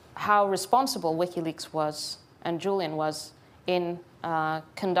how responsible WikiLeaks was and Julian was in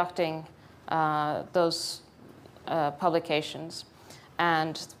conducting those publications.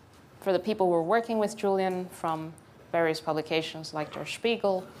 And for the people who were working with Julian from various publications like Der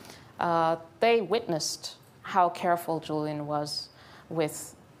Spiegel, they witnessed how careful Julian was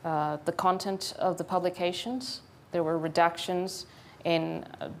with the content of the publications. There were redactions in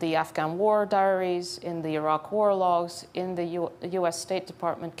the Afghan war diaries, in the Iraq war logs, in the US State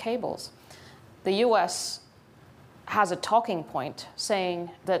Department cables. The US has a talking point saying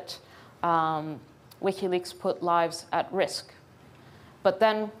that WikiLeaks put lives at risk. But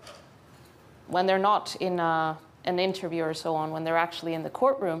then when they're not in a an interview or so on when they're actually in the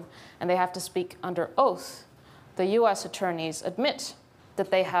courtroom and they have to speak under oath, the US attorneys admit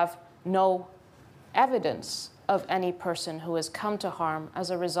that they have no evidence of any person who has come to harm as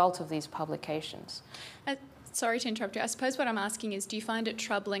a result of these publications. Sorry to interrupt you. I suppose what I'm asking is, do you find it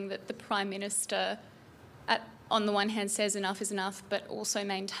troubling that the Prime Minister, on the one hand, says enough is enough, but also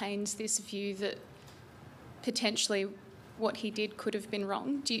maintains this view that potentially what he did could have been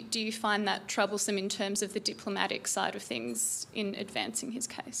wrong? Do you find that troublesome in terms of the diplomatic side of things in advancing his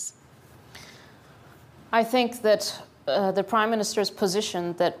case? I think that the Prime Minister's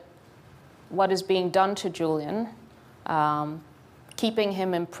position that what is being done to Julian, keeping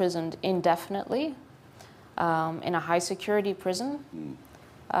him imprisoned indefinitely in a high-security prison,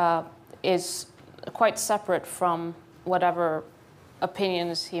 is quite separate from whatever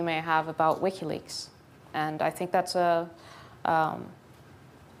opinions he may have about WikiLeaks. And I think that's that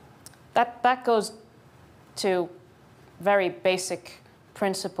goes to very basic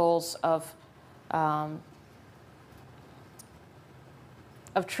principles of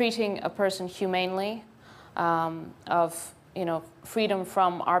treating a person humanely, of freedom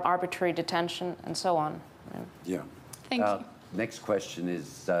from arbitrary detention, and so on. Yeah. Thank you. Next question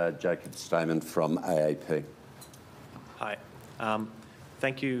is Jacob Stamen from AAP. Hi.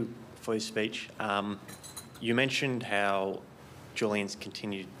 Thank you for your speech. You mentioned how Julian's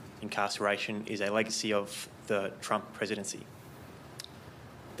continued incarceration is a legacy of the Trump presidency.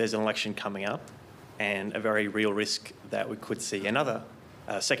 There's an election coming up and a very real risk that we could see another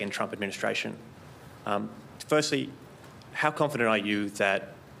second Trump administration. Firstly, how confident are you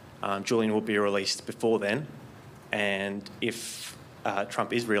that Julian will be released before then? And if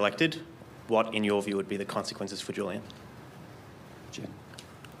Trump is re-elected, what, in your view, would be the consequences for Julian?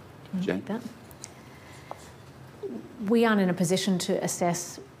 Jen? We aren't in a position to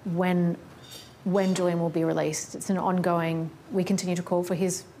assess when Julian will be released. It's an ongoing, we continue to call for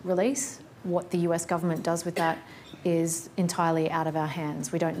his release. What the US government does with that is entirely out of our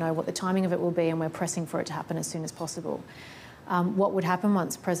hands. We don't know what the timing of it will be, and we're pressing for it to happen as soon as possible. What would happen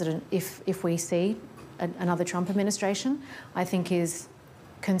once if we see another Trump administration, I think is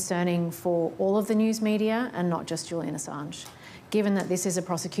concerning for all of the news media and not just Julian Assange. Given that this is a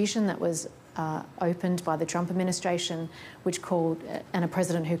prosecution that was opened by the Trump administration, which called, and a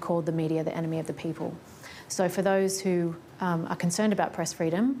president who called the media the enemy of the people. So for those who are concerned about press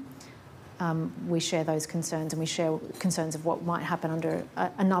freedom, we share those concerns, and we share concerns of what might happen under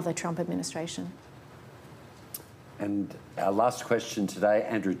another Trump administration. And our last question today,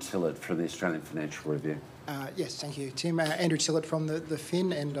 Andrew Tillett from the Australian Financial Review. Yes, thank you, Tim. Andrew Tillett from the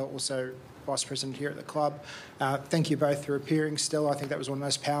Fin, and also Vice President here at the club. Thank you both for appearing. Stella, I think that was one of the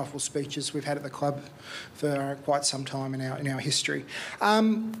most powerful speeches we've had at the club for quite some time in our history.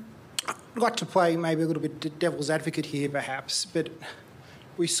 I'd like to play maybe a little bit devil's advocate here, perhaps, but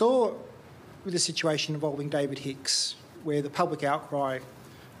we saw with the situation involving David Hicks, where the public outcry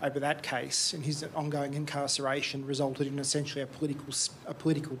over that case and his ongoing incarceration resulted in essentially a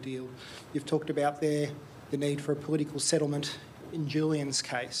political deal. You've talked about the need for a political settlement in Julian's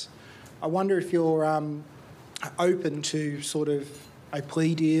case. I wonder if you're open to sort of a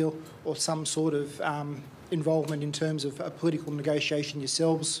plea deal or some sort of involvement in terms of a political negotiation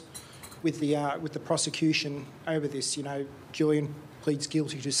yourselves with the prosecution over this. Julian pleads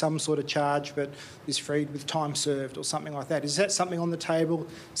guilty to some sort of charge but is freed with time served or something like that. Is that something on the table?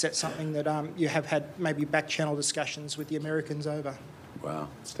 Is that something that you have had maybe back-channel discussions with the Americans over? Wow.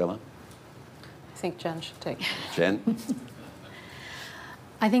 Stella? I think Jen should take it. Jen?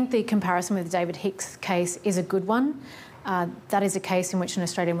 I think the comparison with the David Hicks case is a good one. That is a case in which an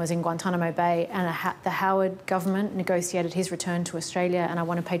Australian was in Guantanamo Bay, and the Howard government negotiated his return to Australia. And I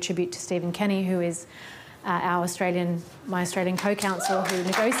want to pay tribute to Stephen Kenny, who is my Australian co-counsel, who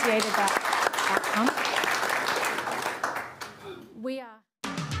negotiated that outcome.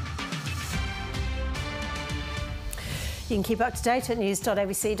 You can keep up to date at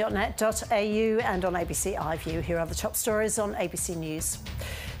news.abc.net.au and on ABC iView. Here are the top stories on ABC News.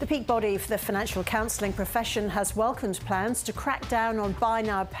 The peak body for the financial counselling profession has welcomed plans to crack down on buy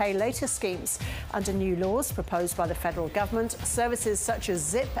now, pay later schemes. Under new laws proposed by the federal government, services such as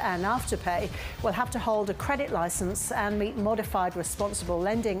Zip and Afterpay will have to hold a credit licence and meet modified responsible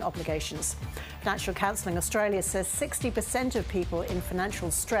lending obligations. Financial Counselling Australia says 60% of people in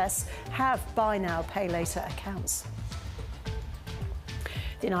financial stress have buy now, pay later accounts.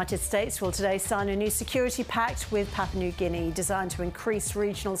 The United States will today sign a new security pact with Papua New Guinea designed to increase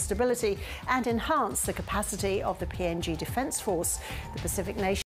regional stability and enhance the capacity of the PNG Defence Force. The Pacific nation